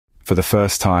For the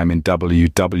first time in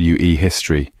WWE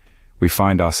history, we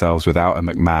find ourselves without a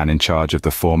McMahon in charge of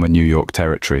the former New York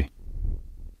territory.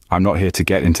 I'm not here to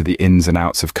get into the ins and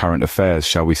outs of current affairs,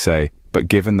 shall we say, but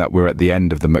given that we're at the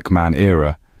end of the McMahon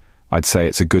era, I'd say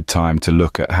it's a good time to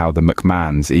look at how the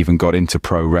McMahons even got into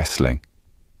pro wrestling.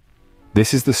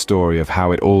 This is the story of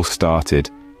how it all started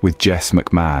with Jess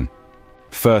McMahon.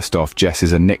 First off, Jess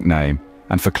is a nickname,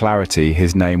 and for clarity,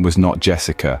 his name was not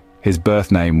Jessica. His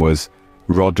birth name was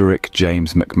Roderick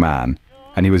James McMahon,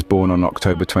 and he was born on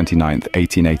October 29,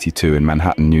 1882 in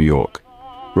Manhattan, New York.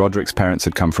 Roderick's parents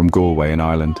had come from Galway in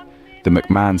Ireland. The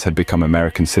McMahons had become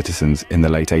American citizens in the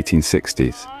late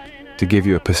 1860s. To give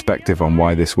you a perspective on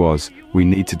why this was, we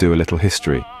need to do a little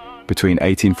history. Between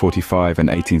 1845 and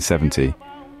 1870,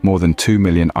 more than 2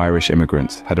 million Irish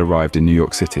immigrants had arrived in New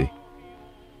York City.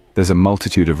 There's a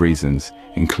multitude of reasons,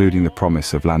 including the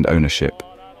promise of land ownership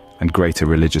and greater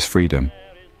religious freedom.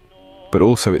 But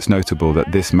also it's notable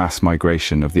that this mass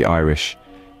migration of the Irish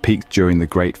peaked during the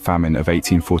Great Famine of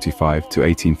 1845 to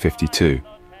 1852.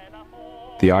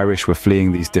 The Irish were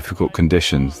fleeing these difficult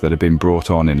conditions that had been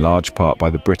brought on in large part by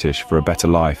the British for a better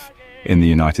life in the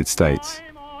United States.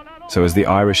 So as the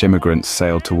Irish immigrants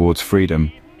sailed towards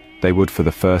freedom, they would for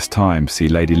the first time see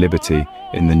Lady Liberty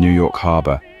in the New York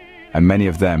harbor, and many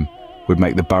of them would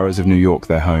make the boroughs of New York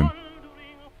their home.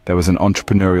 There was an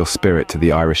entrepreneurial spirit to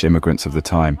the Irish immigrants of the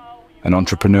time, an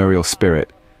entrepreneurial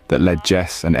spirit that led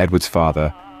Jess and Edward's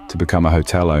father to become a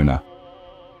hotel owner.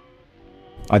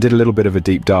 I did a little bit of a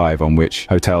deep dive on which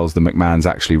hotels the McMahons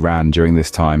actually ran during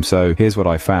this time, so here's what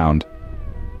I found.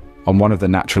 On one of the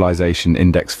naturalization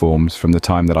index forms from the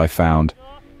time that I found,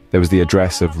 there was the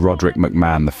address of Roderick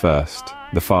McMahon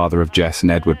I, the father of Jess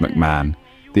and Edward McMahon.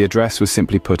 The address was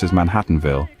simply put as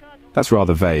Manhattanville. That's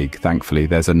rather vague. Thankfully,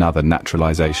 there's another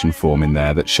naturalization form in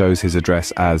there that shows his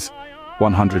address as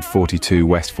 142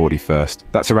 West 41st.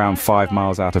 That's around 5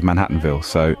 miles out of Manhattanville,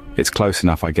 so it's close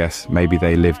enough, I guess. Maybe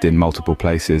they lived in multiple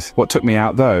places. What took me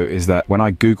out though is that when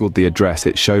I googled the address,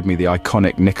 it showed me the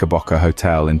iconic Knickerbocker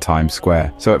Hotel in Times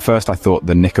Square. So at first I thought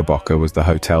the Knickerbocker was the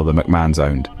hotel the McMahons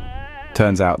owned.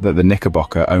 Turns out that the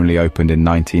Knickerbocker only opened in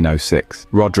 1906.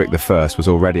 Roderick I was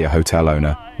already a hotel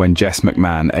owner when Jess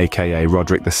McMahon, aka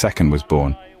Roderick II, was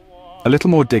born. A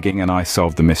little more digging and I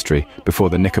solved the mystery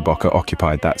before the Knickerbocker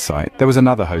occupied that site. There was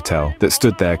another hotel that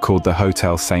stood there called the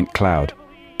Hotel St. Cloud.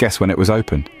 Guess when it was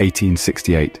opened?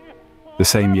 1868. The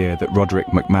same year that Roderick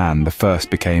McMahon I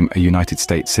became a United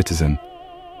States citizen.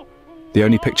 The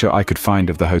only picture I could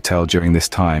find of the hotel during this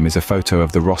time is a photo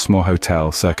of the Rossmore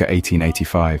Hotel circa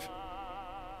 1885.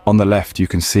 On the left you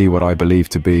can see what I believe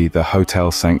to be the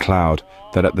Hotel St. Cloud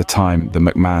that at the time the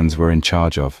McMahons were in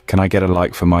charge of. Can I get a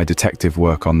like for my detective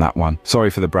work on that one? Sorry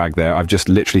for the brag there, I've just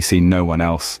literally seen no one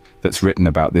else that's written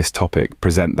about this topic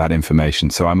present that information,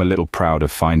 so I'm a little proud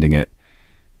of finding it.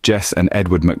 Jess and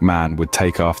Edward McMahon would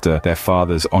take after their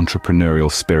father's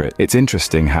entrepreneurial spirit. It's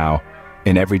interesting how,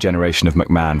 in every generation of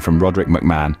McMahon, from Roderick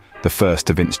McMahon, the first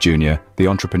to Vince Jr., the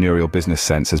entrepreneurial business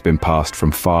sense has been passed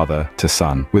from father to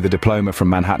son. With a diploma from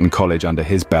Manhattan College under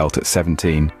his belt at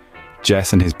 17,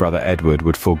 Jess and his brother Edward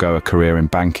would forego a career in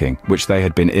banking, which they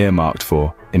had been earmarked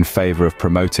for, in favor of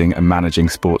promoting and managing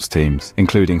sports teams,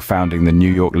 including founding the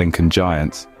New York Lincoln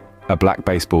Giants, a black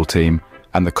baseball team,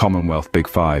 and the Commonwealth Big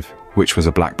Five, which was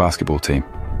a black basketball team.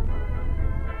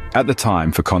 At the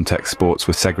time, for context, sports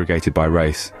were segregated by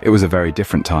race. It was a very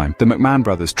different time. The McMahon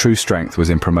brothers' true strength was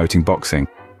in promoting boxing.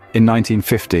 In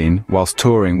 1915, whilst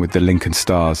touring with the Lincoln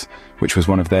Stars, which was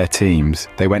one of their teams,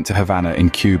 they went to Havana in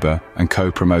Cuba and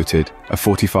co-promoted a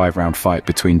 45-round fight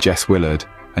between Jess Willard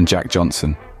and Jack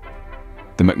Johnson.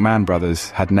 The McMahon brothers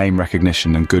had name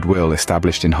recognition and goodwill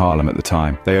established in Harlem at the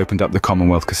time. They opened up the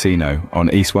Commonwealth Casino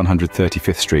on East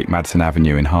 135th Street, Madison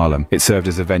Avenue in Harlem. It served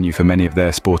as a venue for many of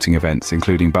their sporting events,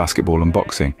 including basketball and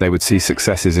boxing. They would see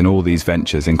successes in all these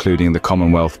ventures, including the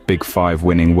Commonwealth Big Five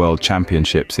winning World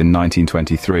Championships in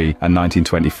 1923 and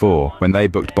 1924. When they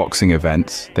booked boxing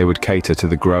events, they would cater to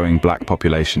the growing black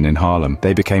population in Harlem.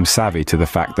 They became savvy to the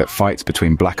fact that fights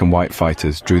between black and white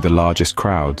fighters drew the largest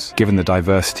crowds, given the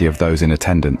diversity of those in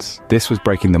attendance. This was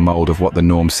breaking the mold of what the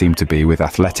norm seemed to be with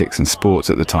athletics and sports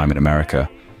at the time in America.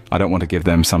 I don't want to give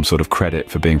them some sort of credit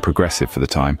for being progressive for the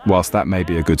time. Whilst that may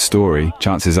be a good story,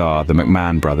 chances are the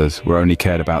McMahon brothers were only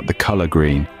cared about the color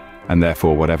green, and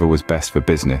therefore whatever was best for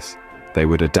business, they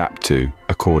would adapt to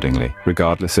accordingly.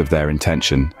 Regardless of their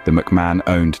intention, the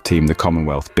McMahon-owned team, the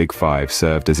Commonwealth Big Five,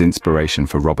 served as inspiration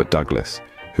for Robert Douglas,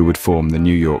 who would form the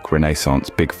New York Renaissance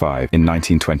Big Five in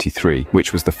 1923,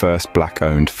 which was the first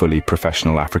black-owned, fully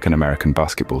professional African-American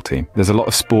basketball team. There's a lot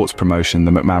of sports promotion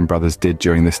the McMahon brothers did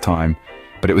during this time,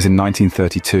 But it was in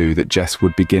 1932 that Jess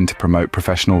would begin to promote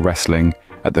professional wrestling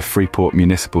at the Freeport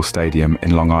Municipal Stadium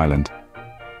in Long Island.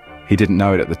 He didn't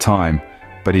know it at the time,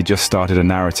 but he just started a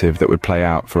narrative that would play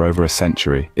out for over a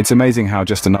century. It's amazing how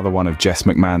just another one of Jess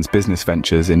McMahon's business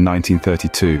ventures in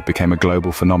 1932 became a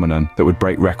global phenomenon that would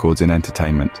break records in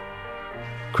entertainment,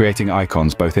 creating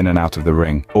icons both in and out of the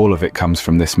ring. All of it comes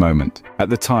from this moment. At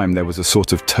the time, there was a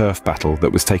sort of turf battle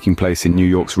that was taking place in New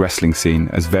York's wrestling scene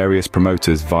as various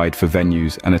promoters vied for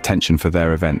venues and attention for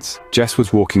their events. Jess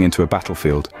was walking into a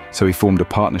battlefield, so he formed a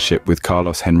partnership with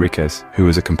Carlos Henriquez, who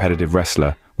was a competitive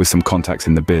wrestler with some contacts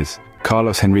in the biz.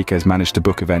 Carlos Henriquez managed to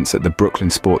book events at the Brooklyn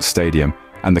Sports Stadium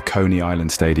and the Coney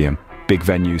Island Stadium, big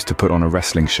venues to put on a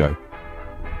wrestling show.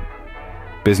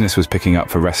 Business was picking up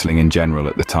for wrestling in general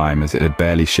at the time, as it had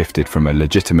barely shifted from a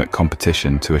legitimate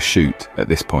competition to a shoot at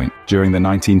this point. During the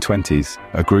 1920s,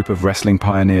 a group of wrestling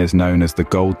pioneers known as the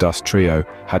Gold Dust Trio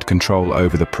had control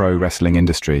over the pro wrestling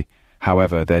industry.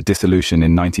 However, their dissolution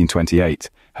in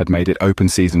 1928 had made it open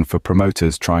season for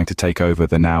promoters trying to take over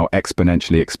the now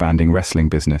exponentially expanding wrestling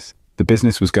business. The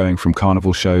business was going from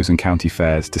carnival shows and county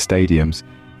fairs to stadiums,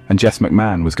 and Jess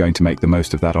McMahon was going to make the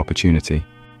most of that opportunity.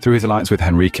 Through his alliance with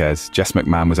Henriquez, Jess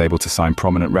McMahon was able to sign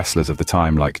prominent wrestlers of the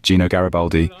time like Gino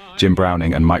Garibaldi, Jim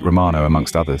Browning and Mike Romano,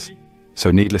 amongst others.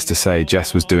 So needless to say,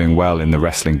 Jess was doing well in the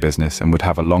wrestling business and would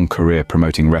have a long career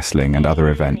promoting wrestling and other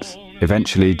events.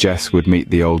 Eventually, Jess would meet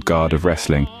the old guard of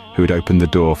wrestling, who would open the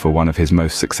door for one of his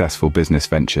most successful business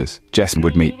ventures. Jess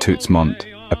would meet Toots Mondt,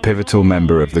 a pivotal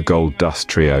member of the Gold Dust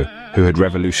Trio, who had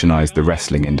revolutionized the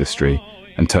wrestling industry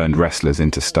and turned wrestlers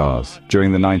into stars.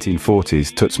 During the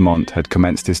 1940s, Toots Mondt had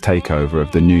commenced his takeover of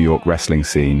the New York wrestling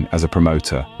scene as a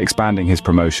promoter, expanding his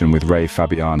promotion with Ray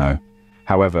Fabiano.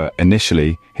 However,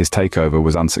 initially, his takeover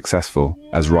was unsuccessful,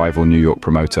 as rival New York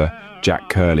promoter Jack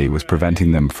Curley was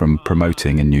preventing them from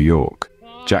promoting in New York.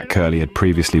 Jack Curley had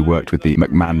previously worked with the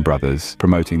McMahon brothers,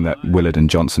 promoting that Willard and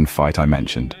Johnson fight I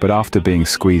mentioned. But after being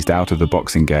squeezed out of the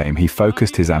boxing game, he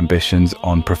focused his ambitions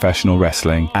on professional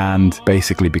wrestling and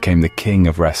basically became the king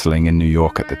of wrestling in New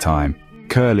York at the time.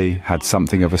 Curley had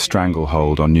something of a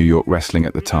stranglehold on New York wrestling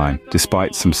at the time.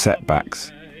 Despite some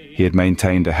setbacks, he had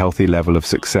maintained a healthy level of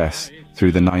success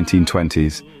through the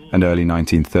 1920s and early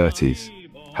 1930s.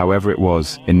 However, it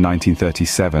was in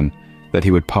 1937 that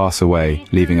he would pass away,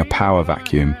 leaving a power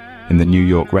vacuum in the New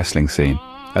York wrestling scene.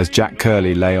 As Jack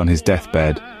Curley lay on his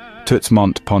deathbed, Toots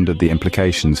Mondt pondered the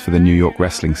implications for the New York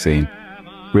wrestling scene,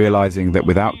 realizing that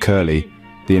without Curley,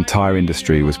 the entire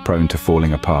industry was prone to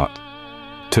falling apart.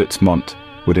 Toots Mondt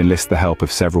would enlist the help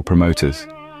of several promoters,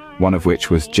 one of which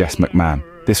was Jess McMahon.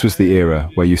 This was the era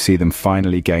where you see them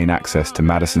finally gain access to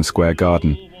Madison Square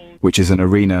Garden, which is an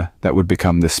arena that would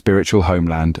become the spiritual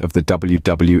homeland of the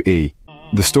WWE.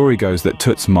 The story goes that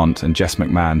Toots Mondt and Jess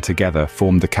McMahon together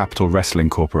formed the Capital Wrestling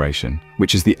Corporation,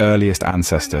 which is the earliest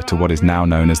ancestor to what is now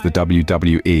known as the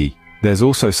WWE. There's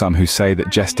also some who say that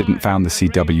Jess didn't found the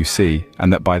CWC,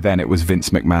 and that by then it was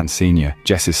Vince McMahon Sr.,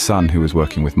 Jess's son, who was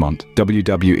working with Mondt.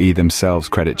 WWE themselves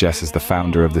credit Jess as the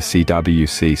founder of the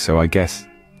CWC, so I guess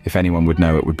if anyone would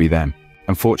know, it would be them.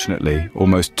 Unfortunately,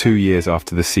 almost 2 years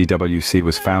after the CWC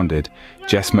was founded,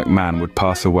 Jess McMahon would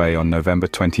pass away on November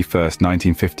 21,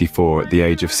 1954 at the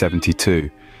age of 72,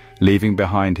 leaving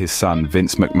behind his son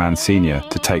Vince McMahon Sr.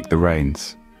 to take the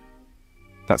reins.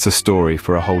 That's a story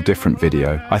for a whole different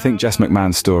video. I think Jess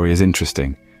McMahon's story is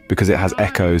interesting because it has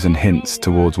echoes and hints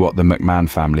towards what the McMahon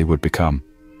family would become.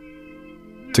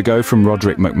 To go from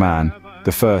Roderick McMahon,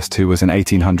 the first who was an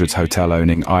 1800s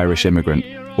hotel-owning Irish immigrant,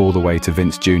 all the way to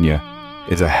Vince Jr.,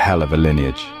 is a hell of a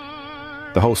lineage.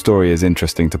 The whole story is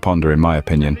interesting to ponder in my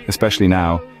opinion, especially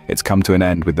now it's come to an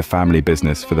end with the family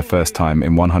business for the first time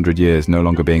in 100 years no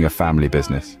longer being a family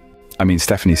business. I mean,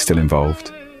 Stephanie's still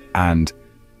involved, and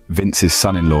Vince's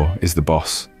son-in-law is the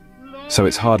boss. So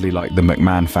it's hardly like the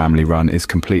McMahon family run is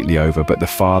completely over, but the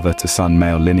father-to-son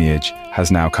male lineage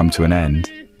has now come to an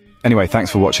end. Anyway,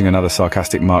 thanks for watching another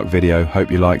Sarcastic Mark video,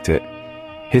 hope you liked it.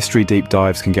 History deep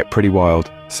dives can get pretty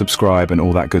wild, subscribe and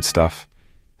all that good stuff.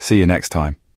 See you next time.